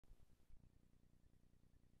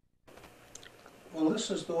Well,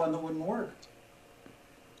 this is the one that wouldn't work.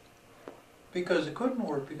 Because it couldn't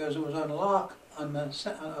work because it was on lock on the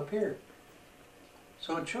up here.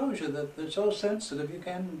 So it shows you that they're so sensitive you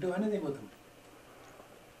can't do anything with them.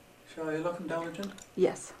 Shall you look intelligent?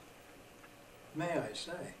 Yes. May I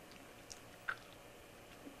say.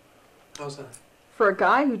 How's that? For a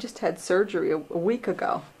guy who just had surgery a week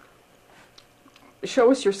ago,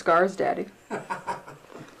 show us your scars, Daddy. I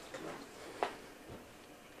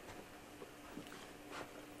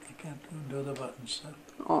can't undo the buttons.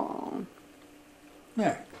 Oh.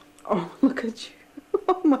 There. Oh, look at you.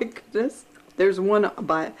 Oh my goodness. There's one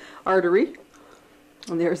by artery,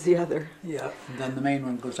 and there's the other. Yeah, and then the main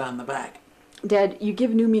one goes on the back. Dad, you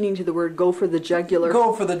give new meaning to the word go for the jugular.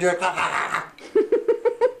 Go for the jerk.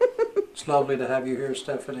 It's lovely to have you here,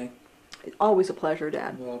 Stephanie. Always a pleasure,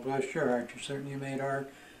 Dad. Well, bless your heart. You certainly made our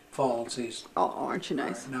fall season. Oh, aren't you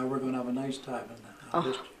nice? Right, now we're going to have a nice time, and I'll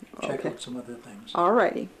just check out some other things.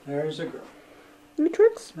 Alrighty. There's a girl.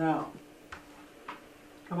 Matrix? Now,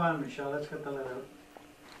 come on, Michelle. Let's get the letter out.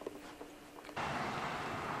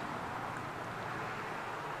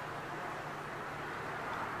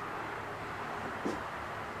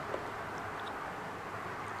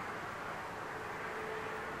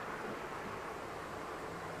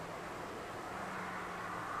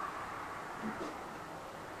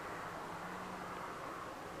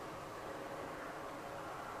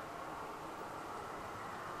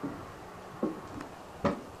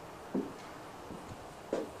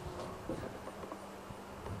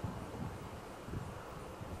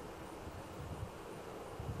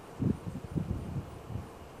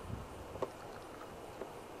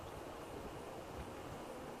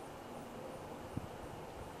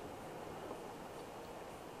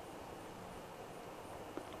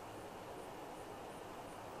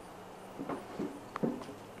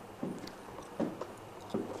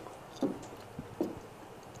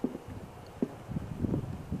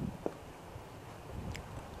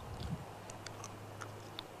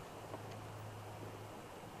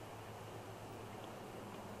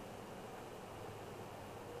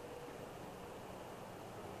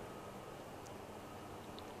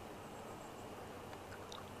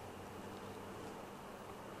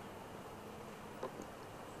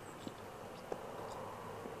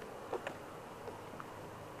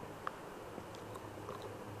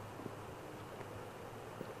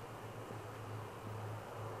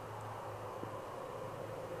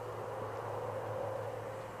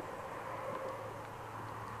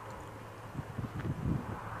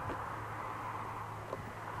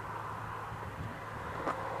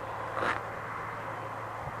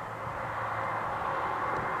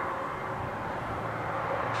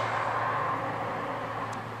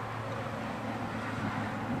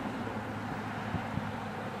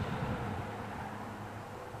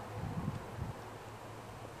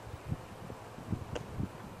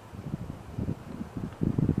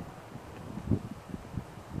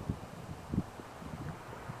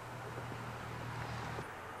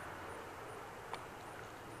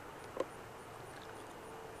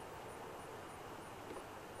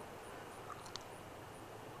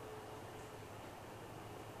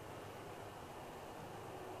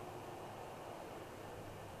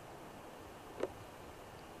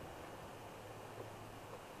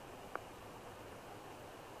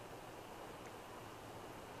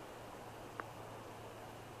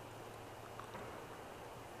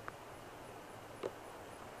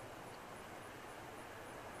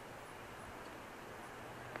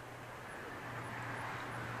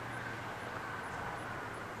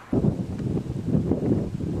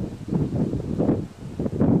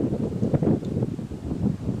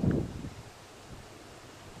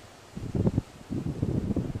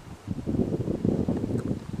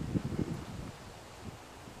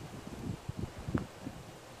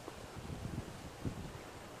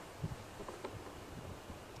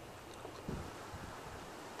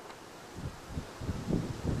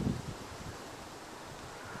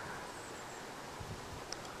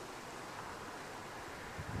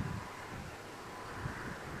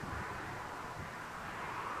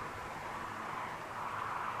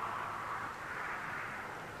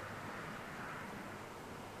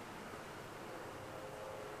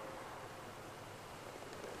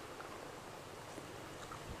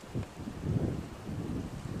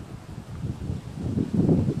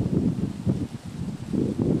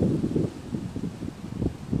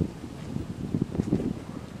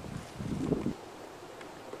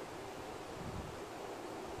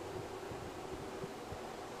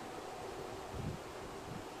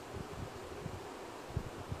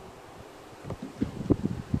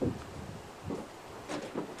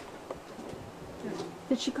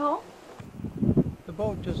 Did she call?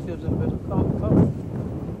 coat just gives it a bit of color,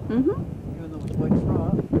 Mm-hmm. even though it's white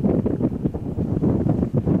frost.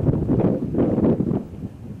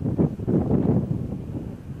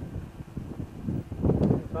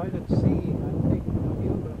 If I could see, I'd take a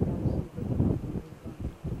view, but I can't see.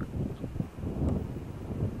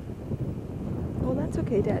 Oh, that's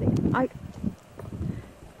okay, Daddy.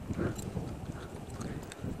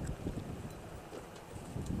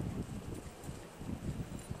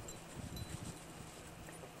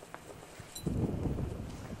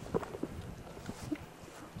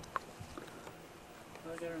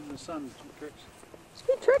 I'll get her in the sun, some tricks.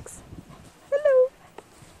 Sweet Tricks. Hello.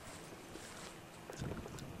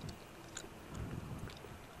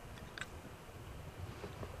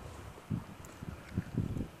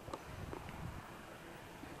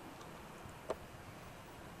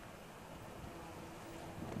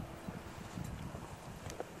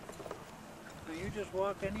 Now you just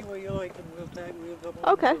walk anywhere you like and we'll go.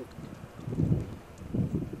 Okay.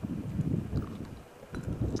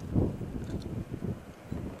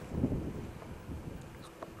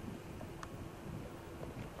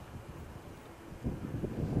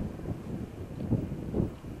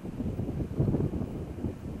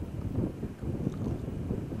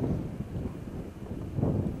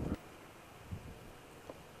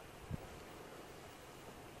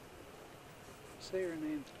 Say her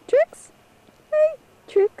name. Tricks. Hey,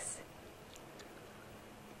 Tricks.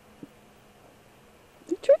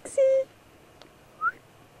 Trixie.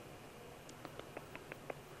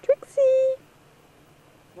 Trixie.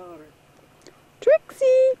 Louder. Trixie.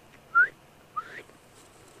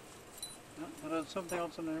 No, but there's something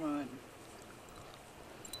else in their mind.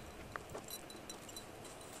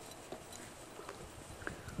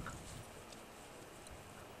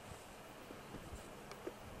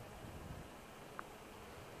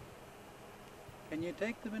 Can you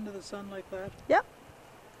take them into the sun like that? Yep.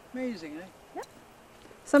 Amazing, eh? Yep.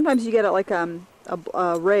 Sometimes you get it like a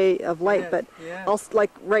ray of light, Yes, but yes, I'll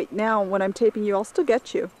like right now when I'm taping you, I'll still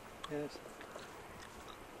get you. yes.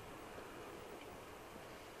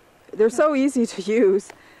 They're so easy to use.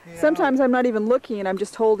 Yeah. Sometimes I'm not even looking and I'm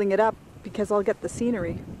just holding it up because I'll get the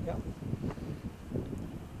scenery. Yep.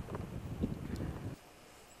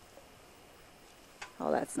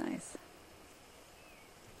 Oh, that's nice.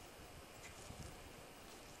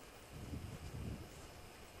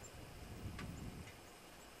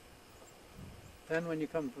 Then when you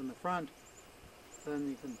come from the front, then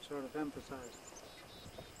you can sort of emphasize.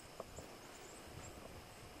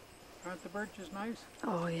 Aren't the birches nice?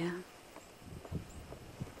 Oh, yeah.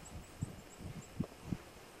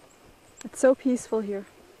 It's so peaceful here.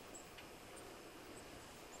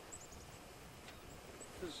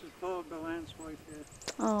 This is Paul Gallant's wife here.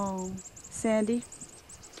 Oh, Sandy.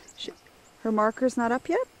 Her marker's not up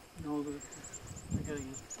yet? No, they're getting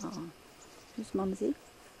it. Oh, here's Mumsy.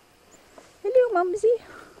 Hello, Mumsy.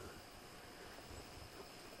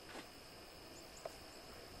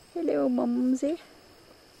 Hello, Mumsy.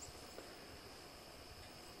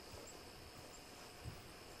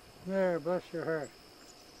 There, bless your heart.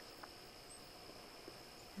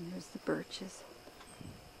 And there's the birches.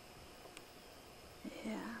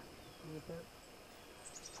 Yeah.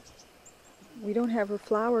 We don't have her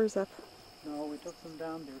flowers up, No, we took them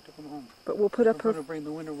down there, took them home. but we'll put up We're her... going to bring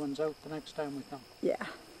the winter ones out the next time we come. Yeah.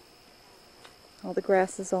 All the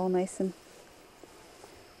grass is all nice and...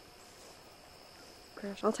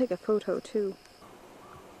 Gosh, I'll take a photo too.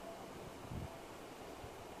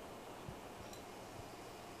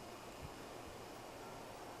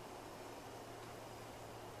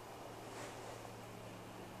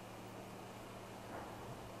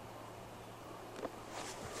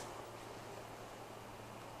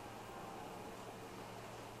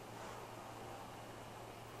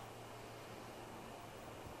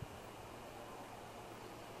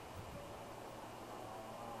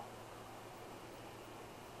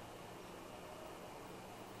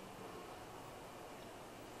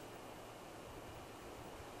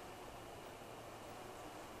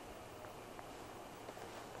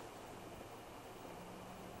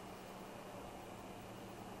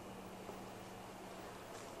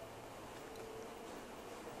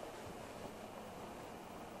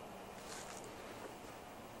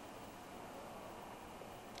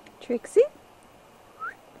 Trixie?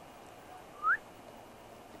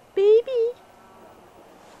 Baby?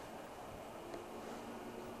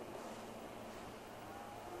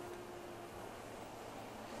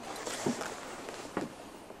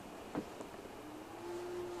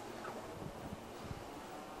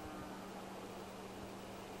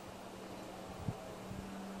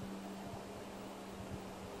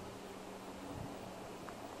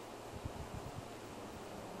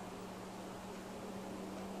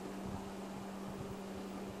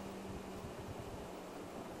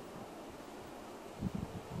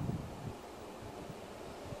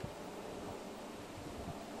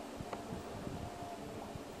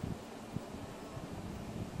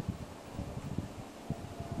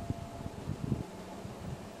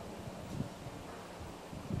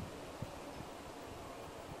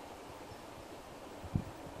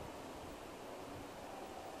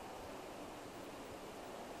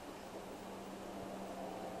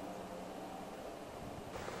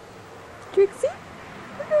 Trixie.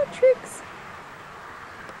 Hello, Trix.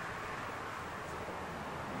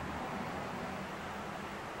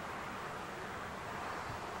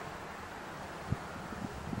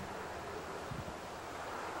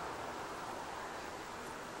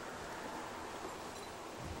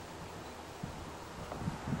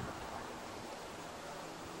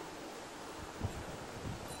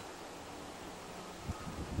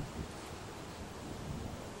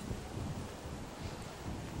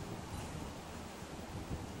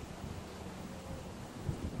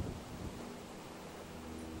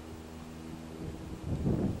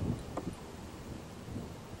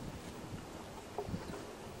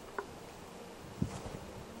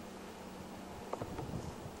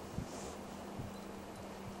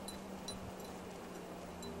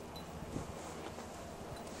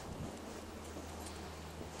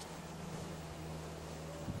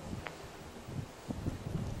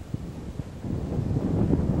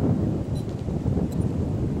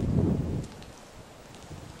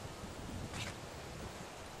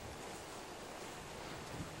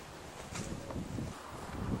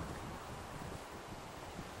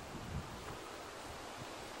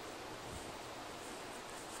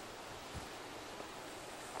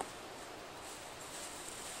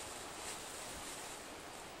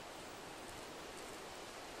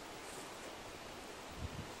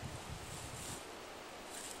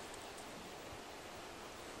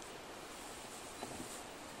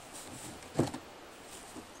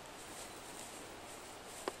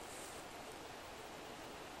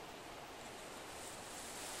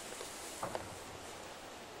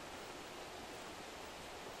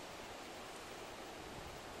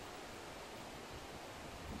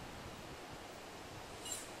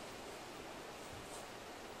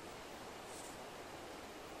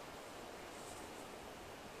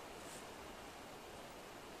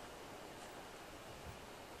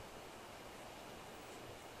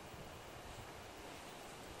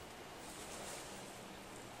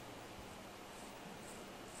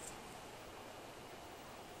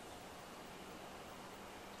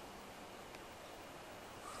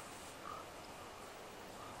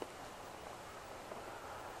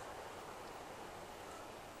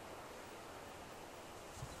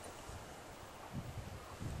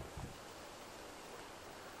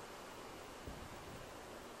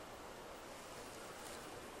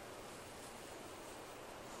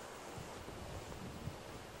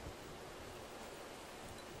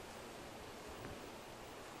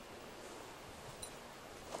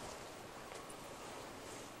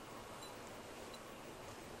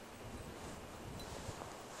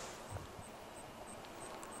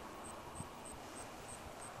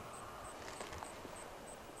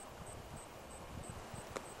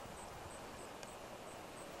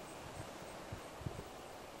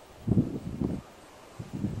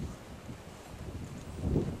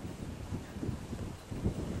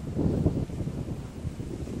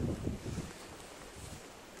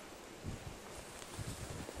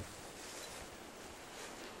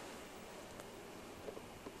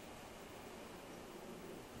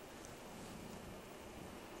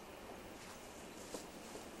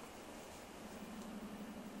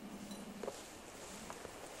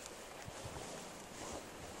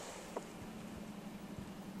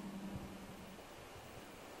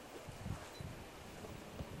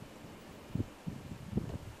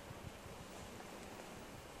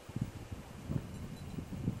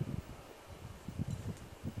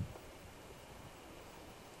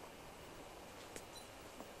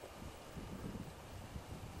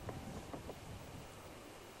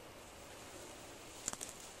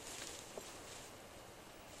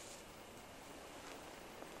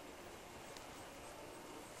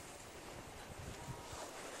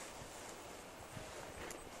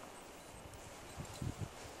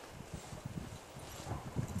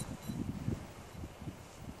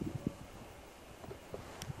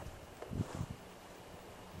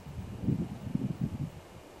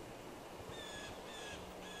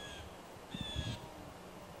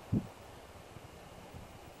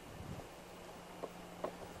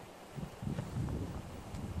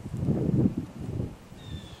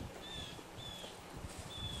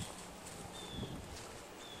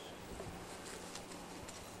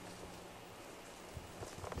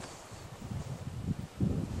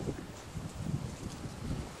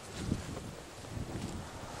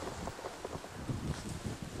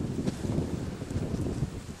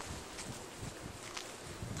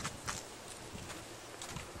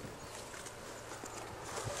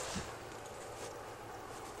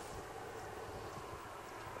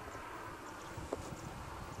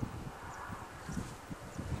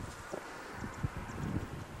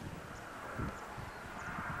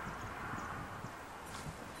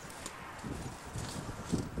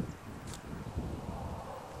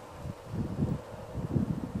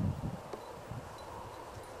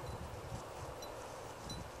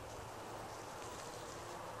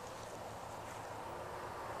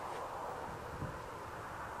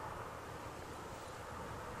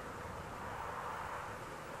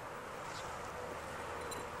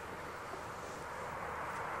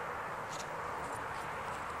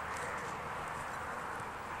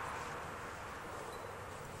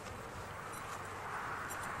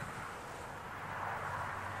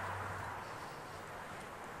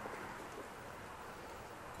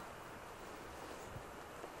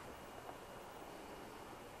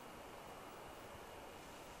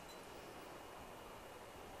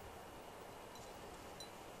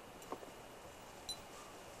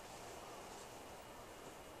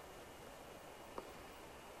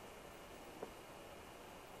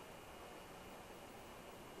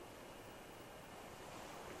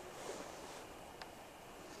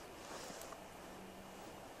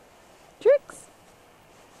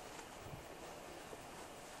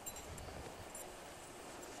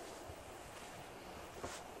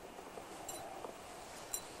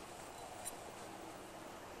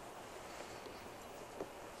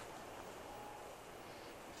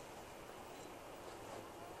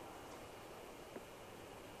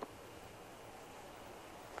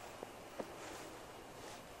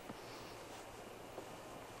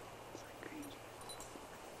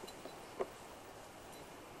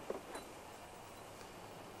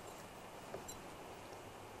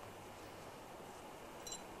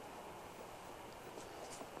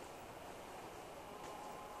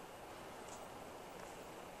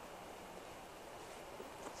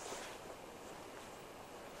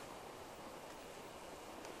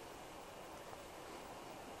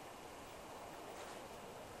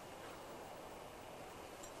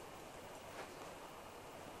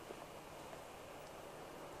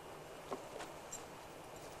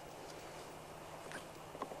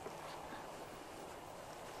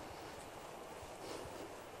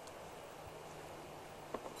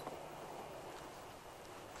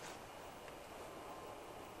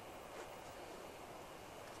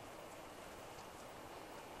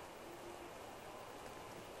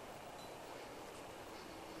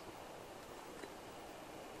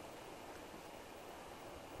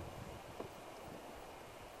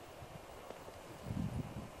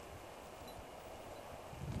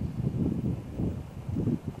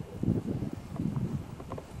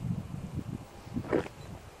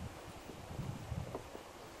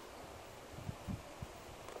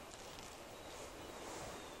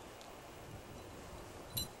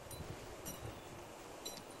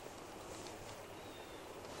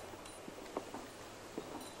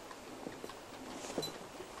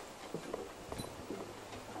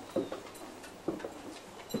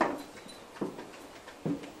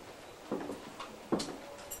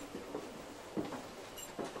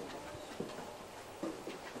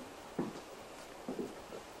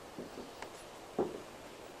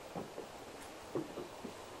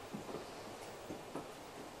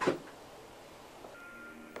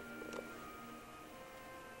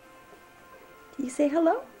 Can you say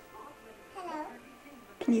hello? Hello.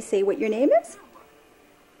 Can you say what your name is?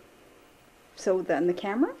 So then the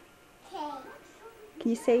camera? Okay. Can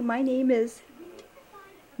you say my name is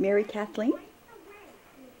Mary Kathleen?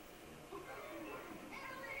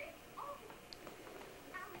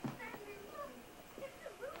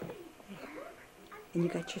 And you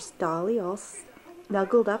got your dolly all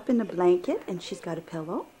snuggled up in a blanket, and she's got a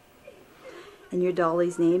pillow. And your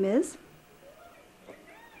dolly's name is?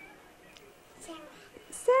 Sarah.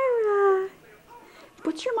 Sarah.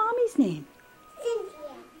 What's your mommy's name? Cynthia.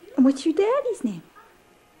 And what's your daddy's name?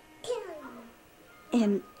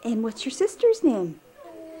 Tim. And what's your sister's name?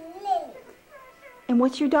 Lily. And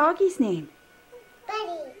what's your doggy's name?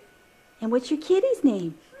 Buddy. And what's your kitty's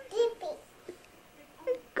name? Dippy.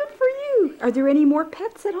 Good for you. Are there any more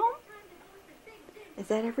pets at home? Is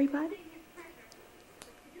that everybody?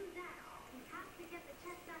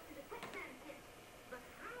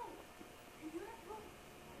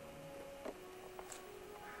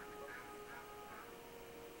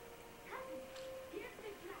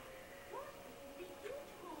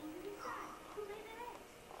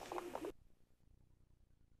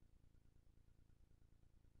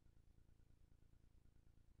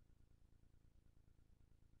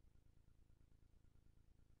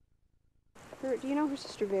 Do you know her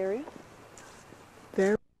sister Varia?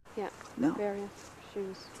 Very. Yeah, No. Varia. She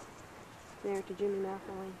was married to Jimmy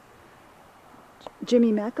McElwain.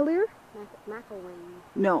 Jimmy McAleer? McElwain.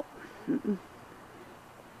 No. Mm-mm.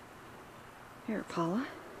 Here, Paula.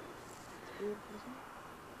 It's beautiful,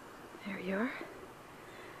 isn't There you are. it?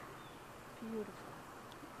 Beautiful.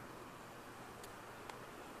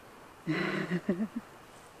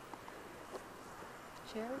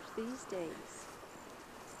 Cherish these days.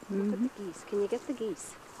 Look at the geese. Can you get the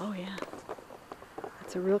geese? Oh, yeah.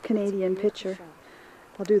 That's a real Canadian Beautiful picture. shot.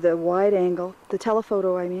 I'll do the wide angle, the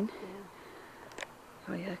telephoto, I mean. Yeah.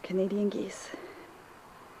 Oh, yeah, Canadian geese.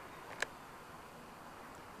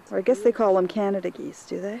 Or I guess they call them Canada geese,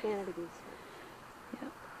 do they? Canada geese.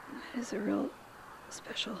 That is a real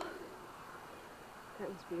special. That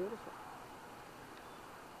was beautiful.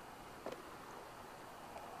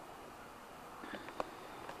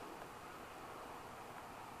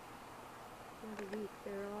 Another week,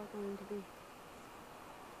 they're all going to be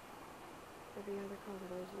every other color,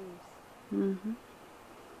 those leaves. Mm-hmm.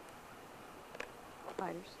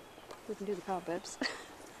 Spiders. We can do the cobwebs.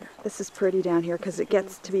 This is pretty down here because it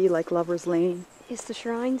gets to be like Lover's Lane. Is the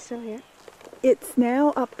shrine still here? It's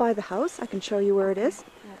now up by the house. I can show you where it is.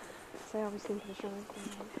 Yeah. So I always think of the shrine.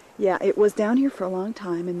 Yeah, it was down here for a long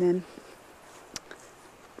time, and then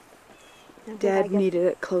Now, did I Dad get needed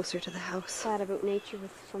it closer to the house. that about nature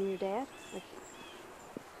from your dad? Like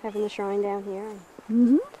having the shrine down here?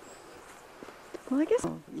 Mm-hmm. Well, I guess.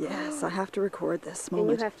 Oh, yes, I have to record this And you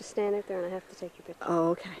moment. have to stand out there and I have to take your picture. Oh,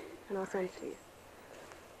 okay. And I'll send it to you.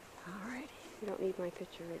 All right. You don't need my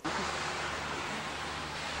picture right now.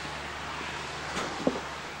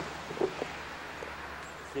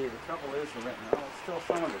 See, the trouble is, right now, still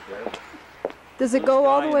some of it there. Does it go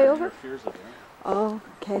all the way over? Interferes with it. Oh,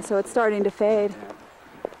 okay. So it's starting to fade.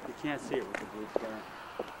 Yeah. You can't see it with the blue sky.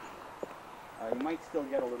 You might still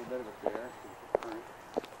get a little bit of it there.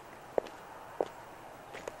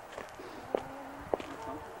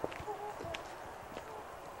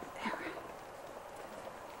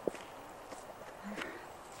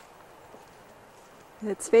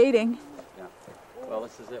 It's fading. Yeah. Well,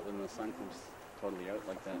 this is it when the sun comes totally out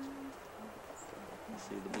like that. You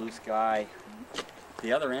see the blue sky.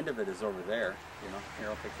 The other end of it is over there. You know, here,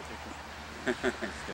 I'll take the picture.